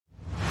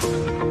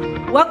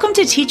Welcome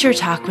to Teacher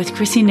Talk with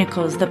Chrissy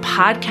Nichols, the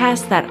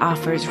podcast that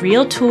offers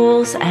real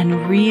tools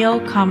and real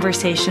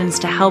conversations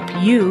to help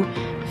you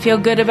feel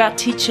good about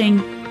teaching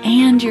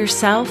and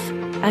yourself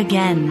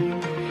again.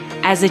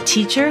 As a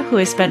teacher who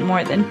has spent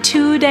more than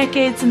 2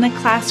 decades in the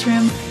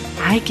classroom,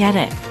 I get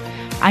it.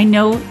 I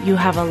know you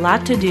have a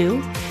lot to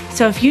do,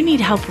 so if you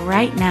need help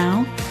right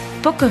now,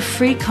 book a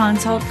free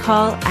consult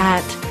call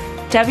at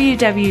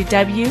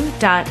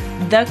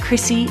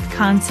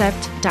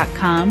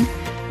www.thechrissy.concept.com.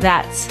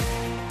 That's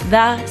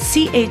the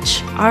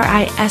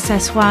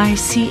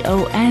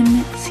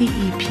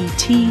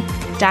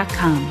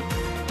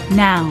CHRISSYCONCEPT.com.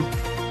 Now,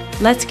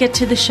 let's get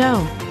to the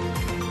show.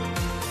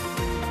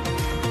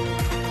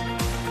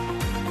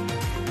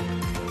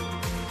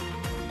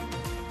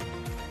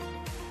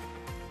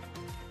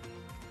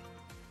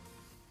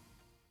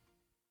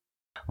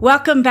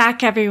 Welcome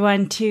back,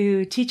 everyone,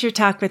 to Teacher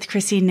Talk with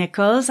Chrissy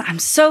Nichols. I'm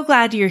so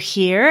glad you're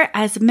here.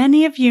 As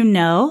many of you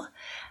know,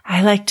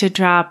 I like to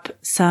drop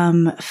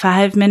some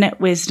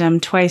 5-minute wisdom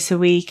twice a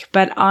week,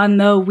 but on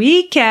the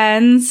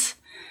weekends,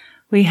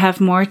 we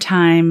have more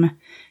time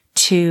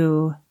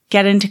to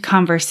get into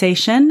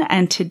conversation.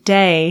 And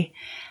today,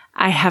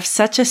 I have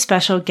such a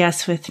special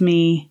guest with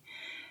me.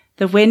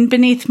 The wind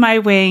beneath my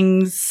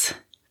wings,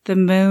 the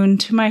moon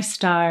to my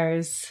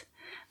stars.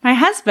 My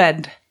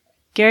husband,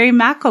 Gary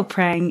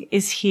McElprang,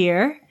 is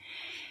here,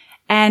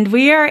 and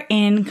we are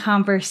in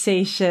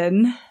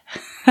conversation.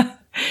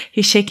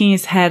 He's shaking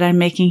his head. I'm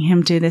making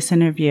him do this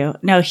interview.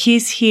 No,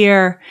 he's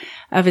here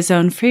of his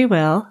own free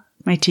will,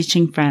 my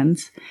teaching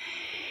friends.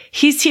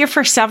 He's here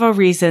for several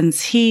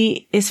reasons.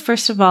 He is,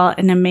 first of all,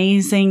 an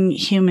amazing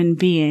human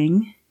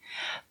being,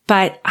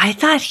 but I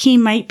thought he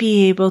might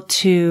be able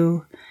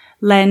to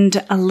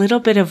lend a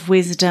little bit of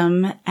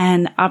wisdom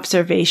and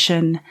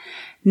observation,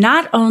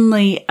 not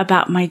only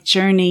about my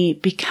journey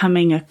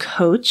becoming a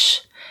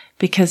coach,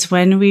 because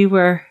when we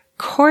were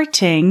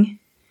courting,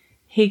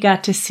 he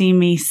got to see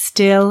me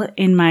still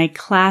in my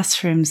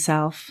classroom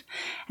self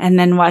and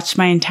then watch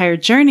my entire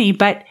journey.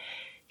 But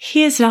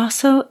he is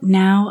also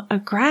now a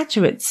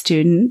graduate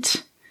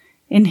student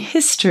in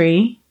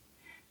history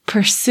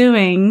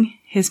pursuing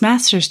his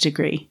master's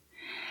degree.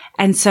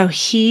 And so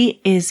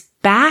he is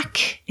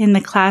back in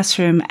the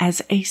classroom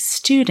as a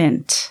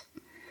student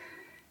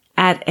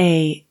at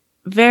a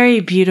very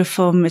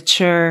beautiful,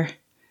 mature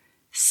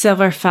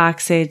silver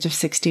fox age of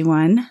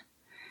 61.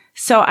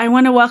 So I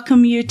want to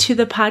welcome you to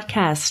the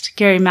podcast,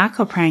 Gary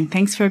McElprang.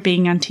 Thanks for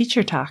being on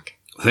Teacher Talk.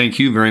 Thank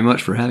you very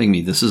much for having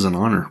me. This is an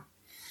honor.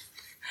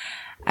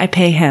 I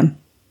pay him.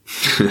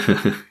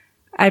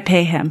 I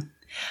pay him.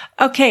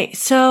 Okay,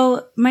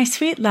 so my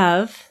sweet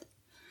love,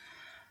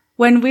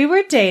 when we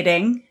were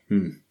dating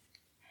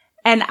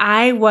and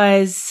I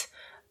was,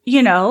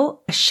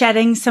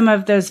 shedding some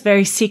of those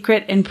very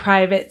secret and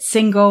private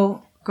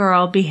single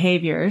girl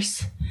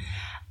behaviors,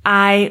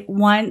 I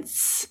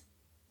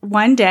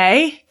one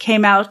day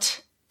came out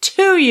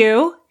to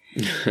you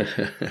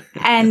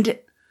and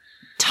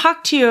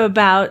talked to you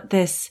about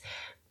this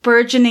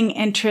burgeoning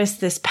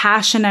interest, this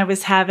passion I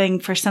was having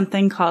for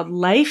something called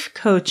life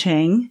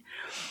coaching.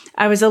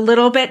 I was a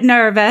little bit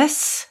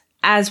nervous,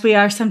 as we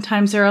are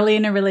sometimes early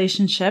in a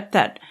relationship,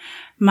 that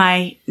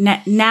my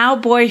now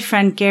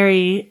boyfriend,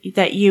 Gary,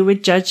 that you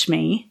would judge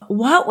me.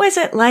 What was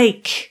it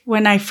like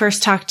when I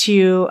first talked to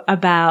you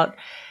about,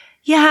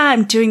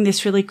 I'm doing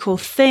this really cool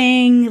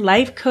thing,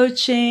 life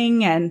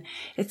coaching, and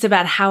it's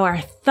about how our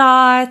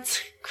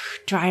thoughts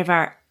drive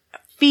our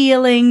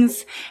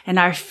feelings, and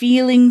our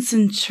feelings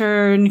in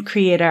turn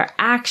create our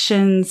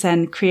actions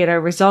and create our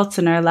results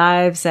in our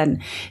lives.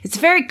 And it's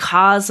very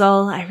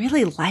causal. I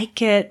really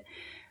like it.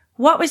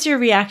 What was your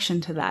reaction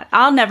to that?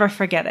 I'll never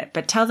forget it,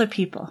 but tell the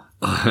people.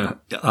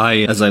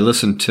 As I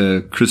listened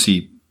to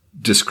Chrissy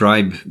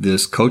describe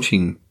this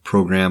coaching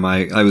program,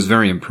 I was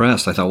very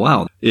impressed. I thought,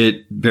 wow,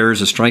 it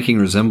bears a striking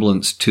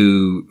resemblance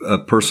to a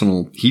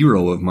personal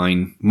hero of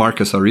mine,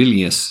 Marcus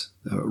Aurelius,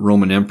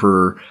 Roman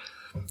emperor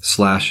 /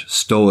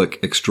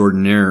 Stoic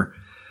extraordinaire.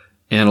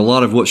 And a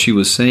lot of what she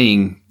was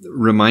saying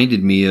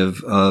reminded me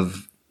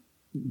of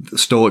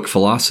Stoic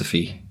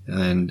philosophy.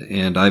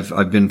 And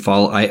I've been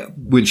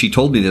when she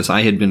told me this,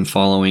 I had been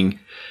following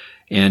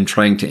and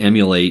trying to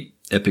emulate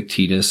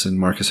Epictetus and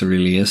Marcus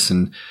Aurelius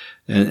and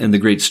the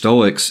great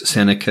Stoics,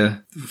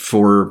 Seneca,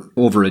 for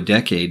over a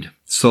decade.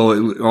 So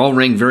it all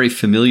rang very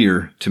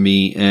familiar to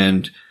me,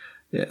 and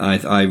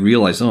I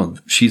realized,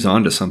 she's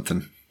onto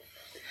something.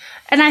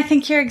 And I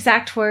think your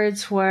exact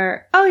words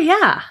were, oh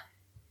yeah,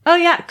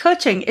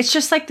 coaching. It's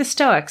just like the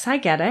Stoics. I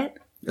get it.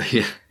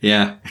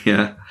 Yeah.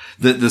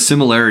 The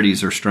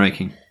similarities are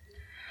striking.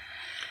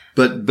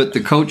 But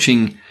the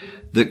coaching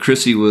that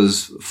Chrissy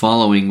was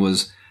following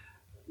was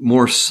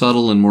more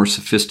subtle and more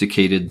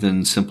sophisticated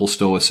than simple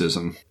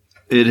Stoicism.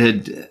 It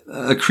had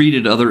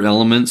accreted other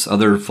elements,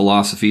 other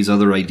philosophies,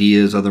 other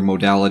ideas, other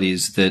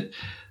modalities that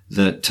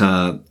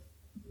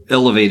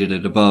elevated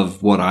it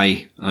above what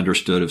I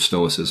understood of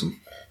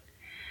Stoicism.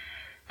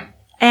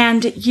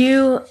 And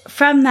you,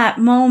 from that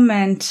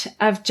moment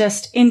of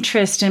just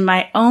interest in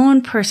my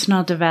own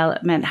personal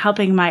development,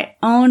 helping my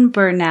own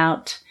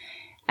burnout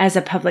as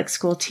a public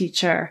school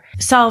teacher,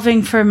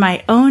 solving for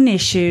my own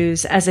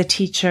issues as a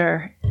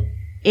teacher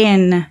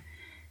in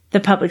the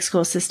public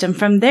school system.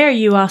 From there,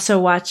 you also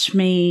watch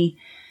me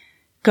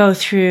go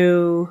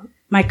through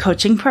my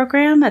coaching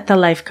program at the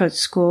Life Coach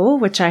School,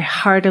 which I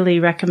heartily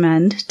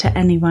recommend to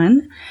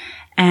anyone,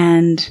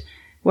 and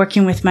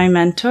working with my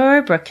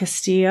mentor, Brooke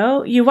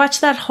Castillo. You watch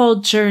that whole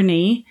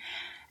journey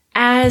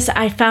as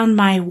I found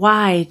my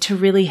why to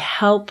really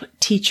help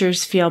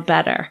teachers feel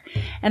better.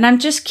 And I'm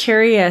just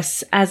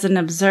curious, as an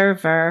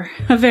observer,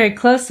 a very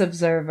close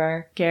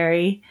observer,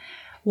 Gary,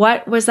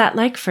 what was that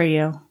like for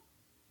you?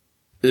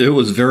 It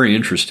was very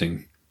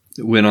interesting.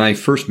 When I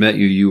first met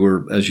you, you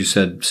were, as you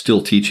said,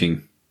 still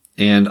teaching.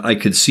 And I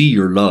could see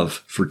your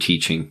love for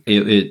teaching.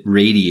 It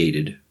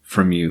radiated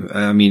from you.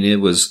 I mean,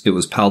 it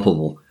was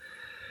palpable.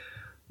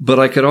 But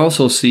I could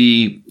also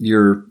see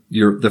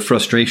the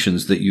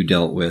frustrations that you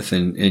dealt with,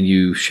 and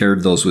you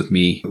shared those with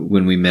me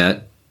when we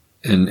met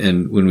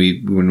and when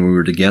we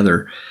were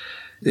together.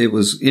 It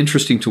was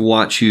interesting to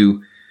watch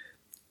you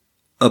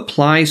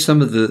apply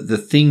some of the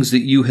things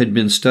that you had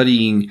been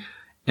studying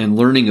and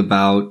learning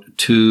about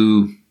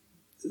to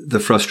the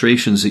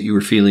frustrations that you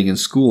were feeling in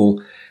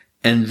school,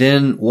 and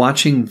then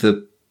watching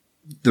the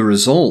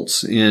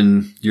results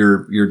in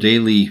your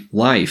daily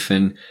life.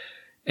 And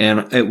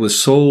it was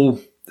so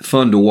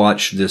fun to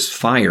watch this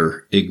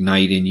fire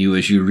ignite in you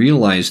as you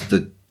realized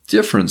the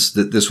difference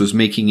that this was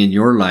making in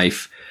your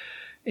life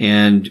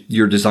and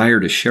your desire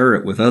to share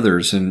it with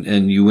others.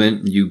 And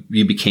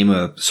you became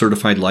a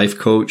certified life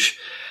coach,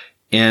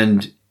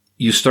 and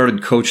you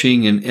started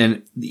coaching.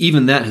 And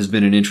even that has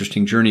been an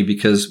interesting journey,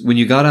 because when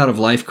you got out of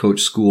life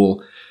coach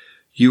school,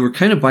 you were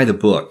kind of by the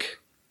book.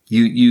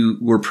 You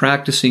were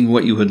practicing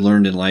what you had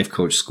learned in life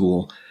coach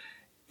school.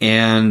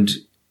 And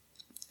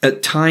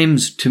at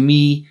times, to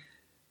me,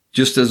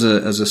 just as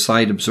a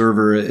side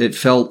observer, it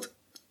felt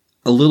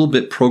a little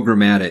bit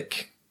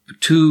programmatic,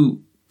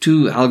 too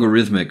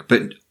algorithmic.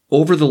 But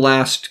over the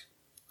last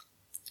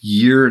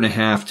year and a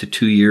half to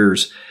 2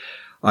 years,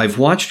 I've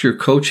watched your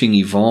coaching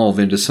evolve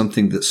into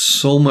something that's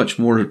so much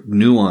more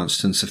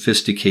nuanced and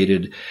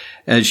sophisticated.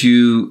 As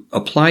you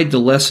applied the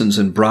lessons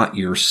and brought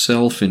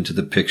yourself into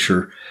the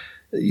picture,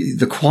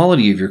 the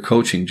quality of your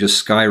coaching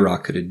just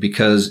skyrocketed,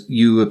 because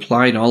you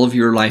applied all of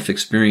your life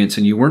experience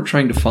and you weren't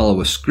trying to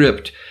follow a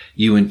script.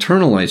 You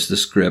internalized the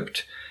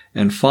script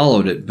and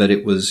followed it, but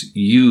it was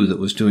you that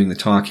was doing the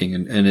talking.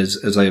 And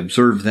as I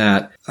observed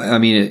that, I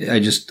mean,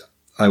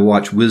 I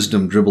watch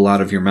wisdom dribble out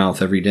of your mouth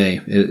every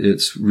day.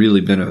 It's really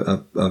been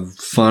a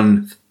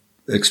fun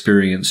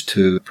experience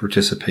to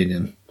participate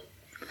in.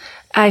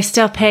 I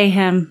still pay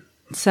him.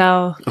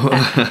 So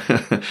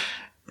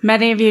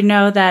many of you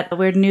know that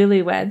we're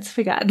newlyweds.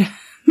 We got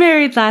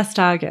married last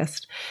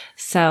August.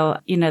 So,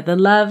 the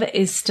love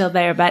is still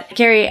there. But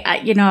Gary,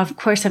 of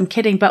course I'm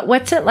kidding, but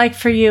what's it like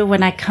for you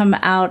when I come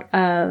out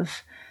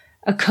of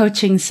a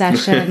coaching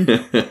session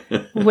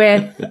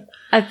with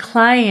a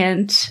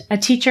client, a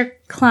teacher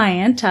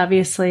client,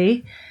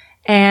 obviously,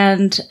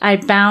 and I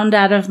bound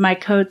out of my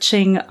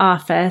coaching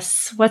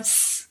office?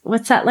 What's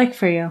that like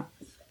for you?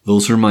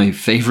 Those are my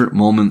favorite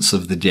moments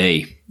of the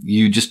day.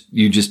 You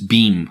just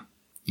beam.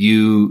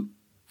 You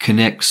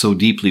connect so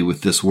deeply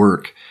with this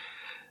work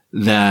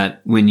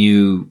that when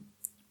you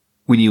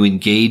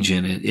engage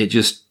in it, it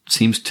just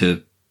seems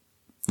to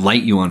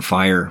light you on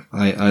fire.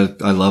 I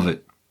love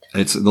it.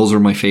 Those are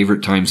my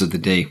favorite times of the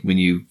day, when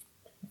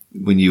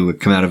you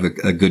come out of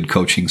a good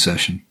coaching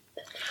session.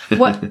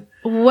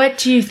 What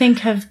do you think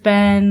have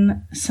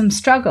been some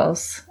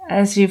struggles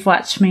as you've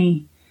watched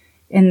me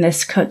in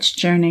this coach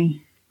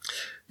journey?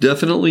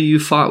 Definitely you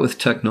fought with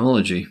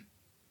technology.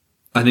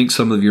 I think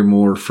some of your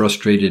more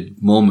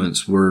frustrated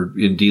moments were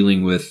in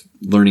dealing with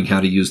learning how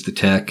to use the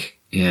tech,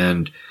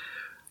 and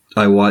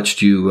I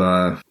watched you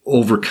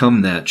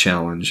overcome that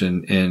challenge,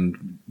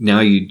 and now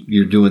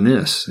you're doing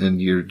this,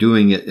 and you're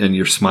doing it, and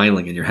you're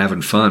smiling, and you're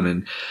having fun,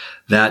 and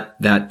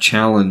that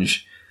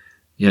challenge,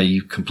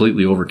 you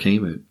completely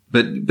overcame it.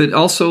 But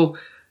also,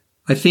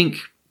 I think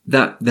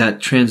that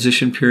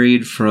transition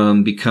period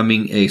from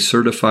becoming a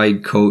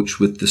certified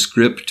coach with the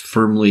script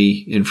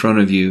firmly in front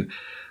of you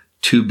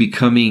to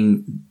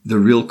becoming the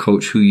real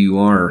coach who you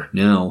are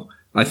now,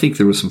 I think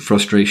there was some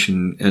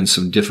frustration and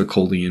some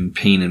difficulty and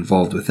pain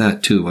involved with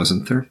that too,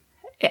 wasn't there?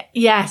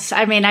 Yes.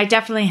 I mean, I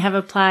definitely have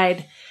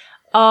applied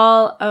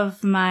all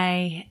of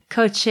my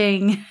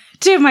coaching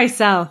to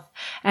myself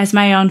as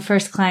my own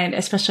first client,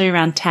 especially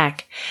around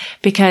tech,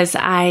 because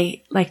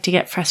I like to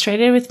get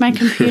frustrated with my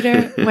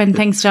computer when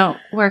things don't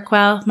work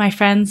well, my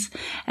friends,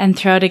 and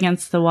throw it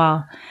against the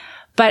wall.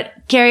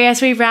 But Gary,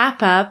 as we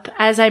wrap up,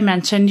 as I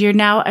mentioned, you're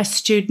now a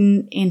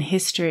student in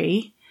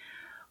history.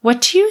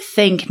 What do you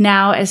think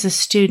now as a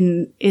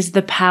student is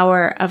the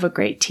power of a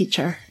great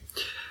teacher?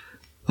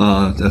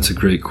 That's a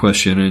great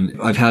question.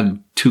 And I've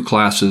had 2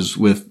 classes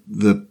with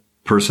the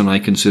person I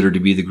consider to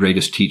be the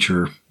greatest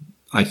teacher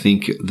I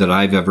think, that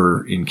I've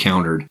ever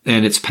encountered.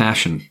 And it's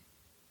passion.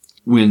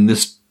 When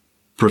this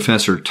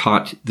professor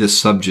taught this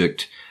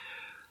subject,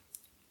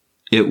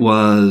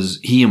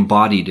 he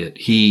embodied it.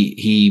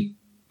 He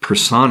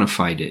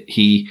personified it.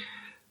 He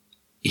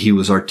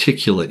was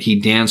articulate. He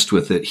danced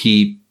with it.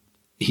 He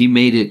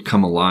made it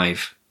come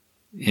alive.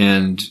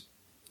 And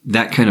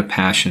that kind of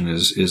passion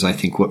is, I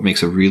think, what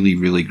makes a really,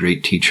 really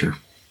great teacher.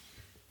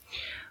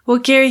 Well,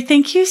 Gary,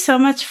 thank you so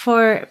much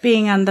for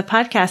being on the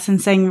podcast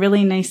and saying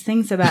really nice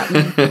things about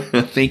me.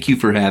 Thank you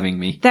for having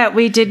me. That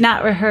we did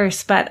not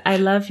rehearse, but I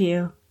love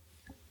you.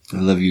 I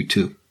love you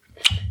too.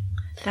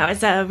 That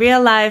was a real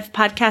live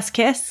podcast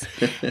kiss.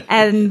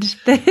 And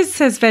this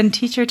has been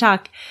Teacher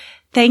Talk.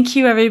 Thank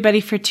you, everybody,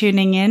 for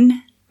tuning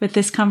in with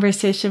this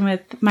conversation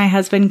with my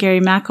husband, Gary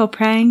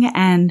McElprang,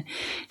 and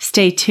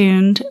stay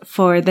tuned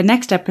for the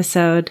next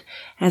episode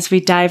as we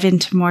dive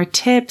into more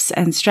tips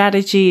and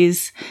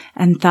strategies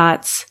and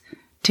thoughts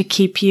to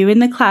keep you in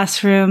the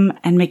classroom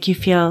and make you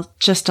feel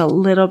just a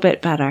little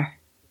bit better.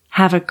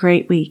 Have a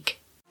great week.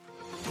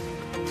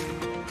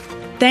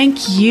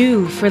 Thank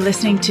you for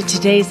listening to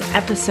today's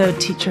episode,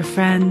 teacher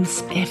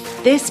friends.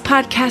 If this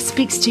podcast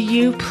speaks to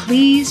you,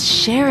 please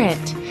share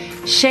it.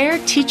 Share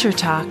Teacher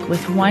Talk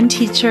with one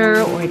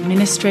teacher or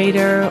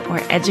administrator or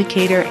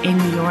educator in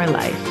your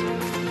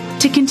life.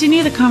 To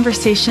continue the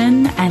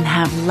conversation and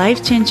have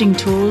life-changing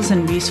tools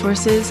and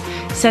resources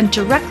sent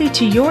directly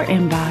to your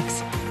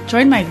inbox,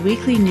 join my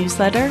weekly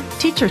newsletter,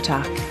 Teacher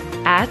Talk,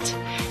 at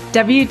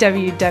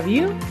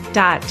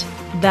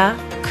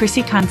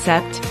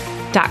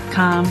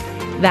www.thechrissyconcept.com.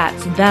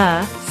 That's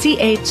the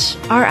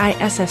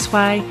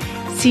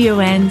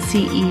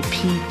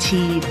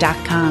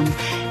CHRISSYCONCEPT.com.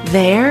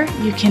 There,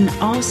 you can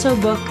also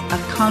book a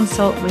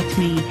consult with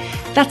me.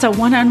 That's a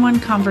one-on-one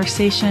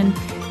conversation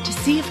to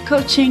see if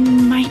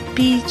coaching might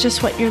be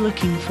just what you're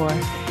looking for.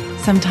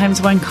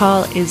 Sometimes one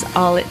call is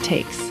all it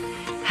takes.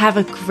 Have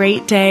a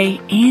great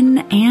day in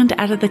and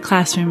out of the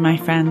classroom, my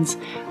friends.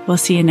 We'll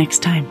see you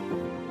next time.